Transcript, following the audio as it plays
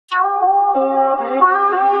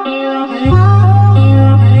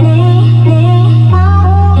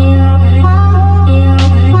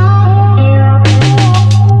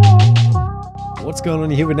what's going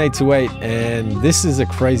on? You're here with Nate28, and this is a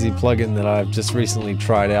crazy plugin that I've just recently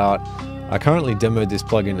tried out. I currently demoed this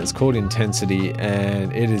plugin. It's called Intensity,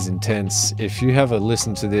 and it is intense. If you have a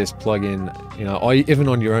listen to this plugin, you know, or even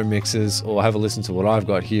on your own mixes, or have a listen to what I've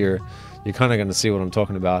got here, you're kind of going to see what I'm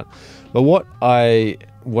talking about. But what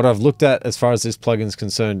I've looked at as far as this plugin is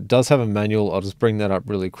concerned does have a manual. I'll just bring that up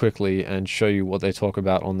really quickly and show you what they talk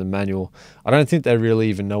about on the manual. I don't think they really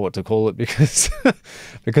even know what to call it because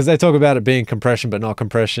because they talk about it being compression but not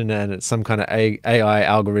compression, and it's some kind of AI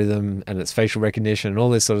algorithm, and it's facial recognition and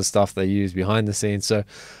all this sort of stuff they use behind the scenes. So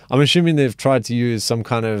I'm assuming they've tried to use some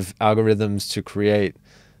kind of algorithms to create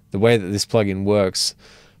the way that this plugin works.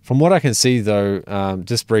 From what I can see though,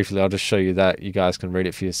 just briefly, I'll just show you that. You guys can read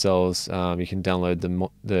it for yourselves. You can download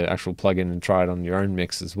the actual plugin and try it on your own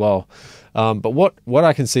mix as well. But what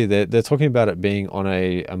I can see, they're talking about it being on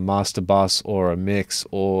a master bus or a mix,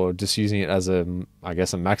 or just using it as I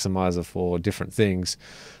guess a maximizer for different things.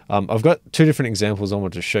 I've got two different examples I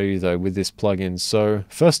want to show you though with this plugin. So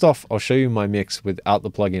first off, I'll show you my mix without the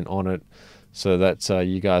plugin on it, so that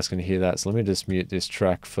you guys can hear that. So let me just mute this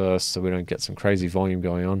track first so we don't get some crazy volume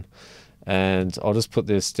going on. And I'll just put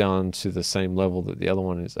this down to the same level that the other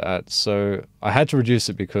one is at. So I had to reduce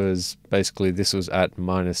it because basically this was at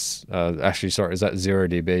it's at 0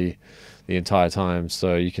 dB the entire time.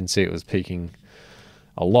 So you can see it was peaking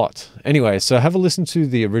a lot. Anyway, so have a listen to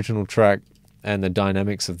the original track and the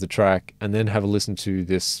dynamics of the track, and then have a listen to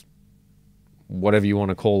this, whatever you want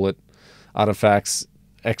to call it, artifacts,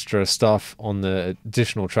 extra stuff on the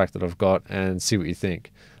additional track that I've got, and see what you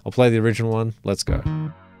think. I'll play the original one. Let's go.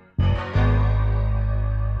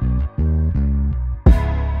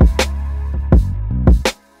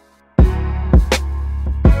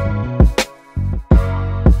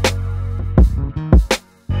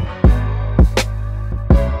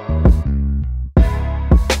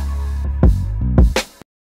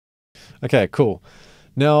 Okay, cool.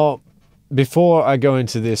 Now, before I go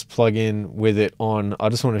into this plugin with it on, I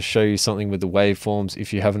just want to show you something with the waveforms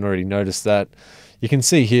if you haven't already noticed that. You can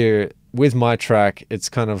see here with my track, it's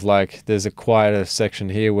kind of like there's a quieter section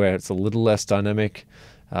here where it's a little less dynamic.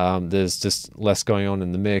 There's just less going on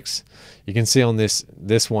in the mix. You can see on this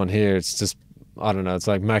one here, it's just, I don't know, it's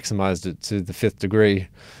like maximized it to the 5th degree,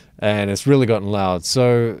 and it's really gotten loud.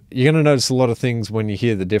 So you're going to notice a lot of things when you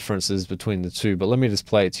hear the differences between the two, but let me just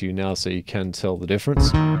play it to you now so you can tell the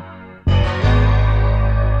difference.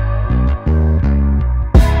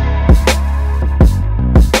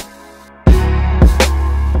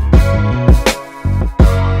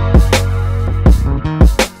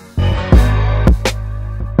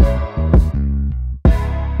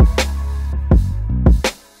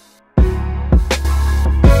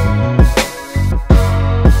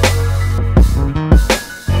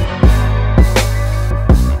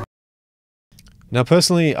 Now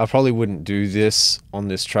personally, I probably wouldn't do this on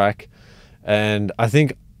this track, and I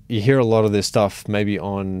think you hear a lot of this stuff maybe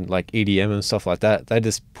on like EDM and stuff like that. They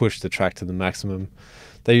just push the track to the maximum.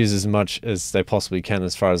 They use as much as they possibly can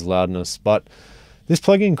as far as loudness, but this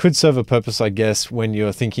plugin could serve a purpose, I guess, when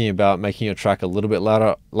you're thinking about making your track a little bit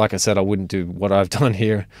louder. Like I said, I wouldn't do what I've done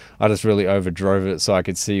here. I just really overdrove it so I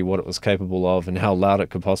could see what it was capable of and how loud it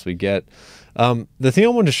could possibly get. The thing I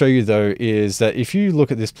want to show you though is that if you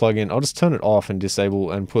look at this plugin, I'll just turn it off and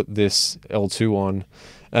disable and put this L2 on,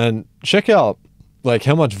 and check out like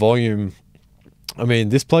how much volume. I mean,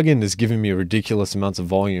 this plugin is giving me a ridiculous amounts of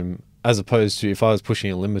volume, as opposed to if I was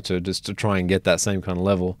pushing a limiter just to try and get that same kind of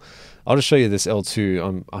level. I'll just show you this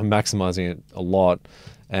L2. I'm maximizing it a lot,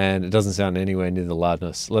 and it doesn't sound anywhere near the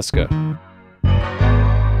loudness. Let's go.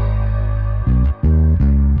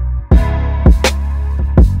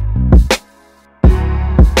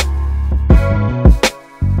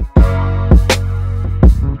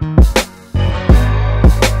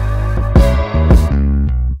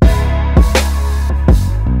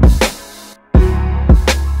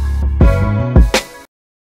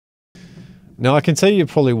 Now I can tell you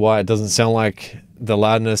probably why it doesn't sound like the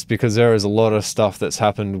loudness, because there is a lot of stuff that's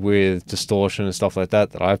happened with distortion and stuff like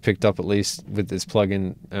that that I've picked up, at least with this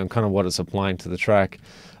plugin, and kind of what it's applying to the track.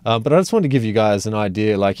 But I just wanted to give you guys an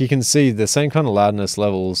idea. Like you can see the same kind of loudness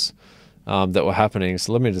levels that were happening.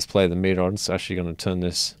 So let me just play the meter. I'm just actually going to turn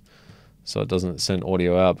this so it doesn't send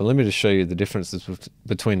audio out. But let me just show you the differences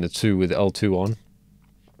between the two with L2 on.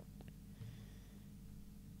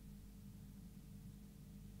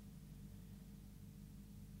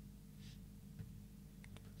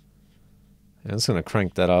 I'm just going to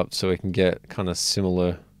crank that up so we can get kind of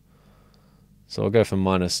similar. So I'll go for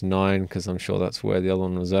 -9 because I'm sure that's where the other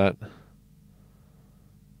one was at.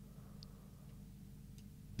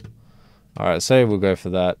 Alright, say we'll go for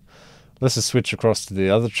that. Let's just switch across to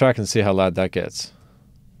the other track and see how loud that gets.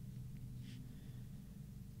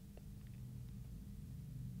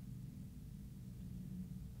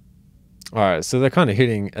 Alright, so they're kind of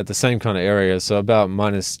hitting at the same kind of area, so about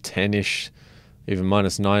minus 10-ish, even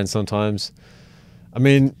minus 9 sometimes. I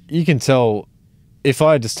mean, you can tell if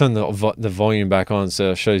I just turn the volume back on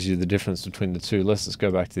so it shows you the difference between the two. Let's just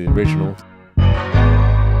go back to the original.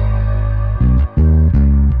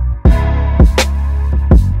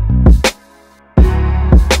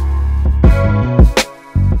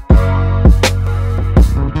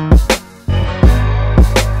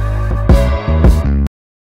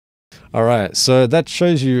 Alright, so that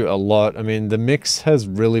shows you a lot. I mean, the mix has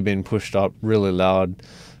really been pushed up really loud.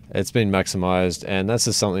 It's been maximized, and that's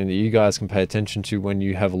just something that you guys can pay attention to when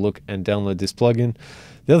you have a look and download this plugin.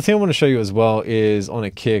 The other thing I want to show you as well is on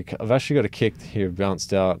a kick. I've actually got a kick here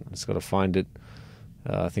bounced out. I've just got to find it.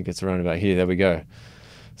 I think it's around about here. There we go.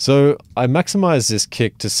 So I maximized this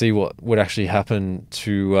kick to see what would actually happen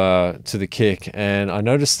to the kick, and I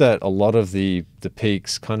noticed that a lot of the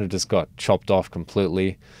peaks kind of just got chopped off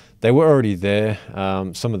completely. They were already there.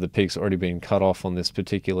 Some of the peaks already been cut off on this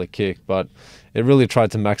particular kick, but it really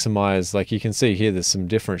tried to maximize. Like you can see here, there's some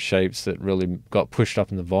different shapes that really got pushed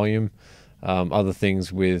up in the volume. Other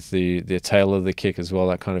things with the tail of the kick as well,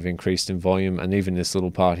 that kind of increased in volume, and even this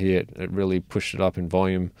little part here, it really pushed it up in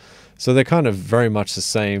volume. So they're kind of very much the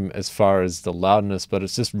same as far as the loudness, but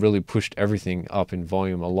it's just really pushed everything up in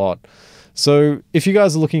volume a lot. So if you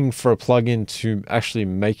guys are looking for a plugin to actually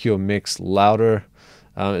make your mix louder,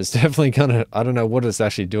 it's definitely kind of, I don't know what it's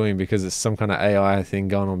actually doing because it's some kind of AI thing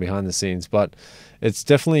going on behind the scenes, but it's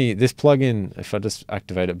definitely, this plugin, if I just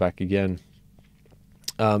activate it back again,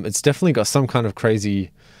 it's definitely got some kind of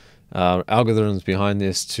crazy algorithms behind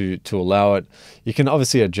this to allow it. You can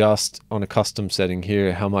obviously adjust on a custom setting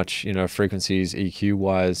here how much, you know, frequencies EQ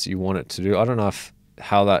wise you want it to do. I don't know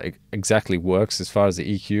how that exactly works as far as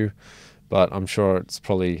the EQ, but I'm sure it's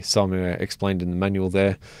probably somewhere explained in the manual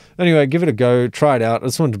there. Anyway, give it a go, try it out. I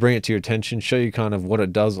just wanted to bring it to your attention, show you kind of what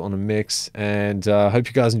it does on a mix, and hope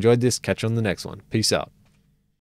you guys enjoyed this. Catch you on the next one. Peace out.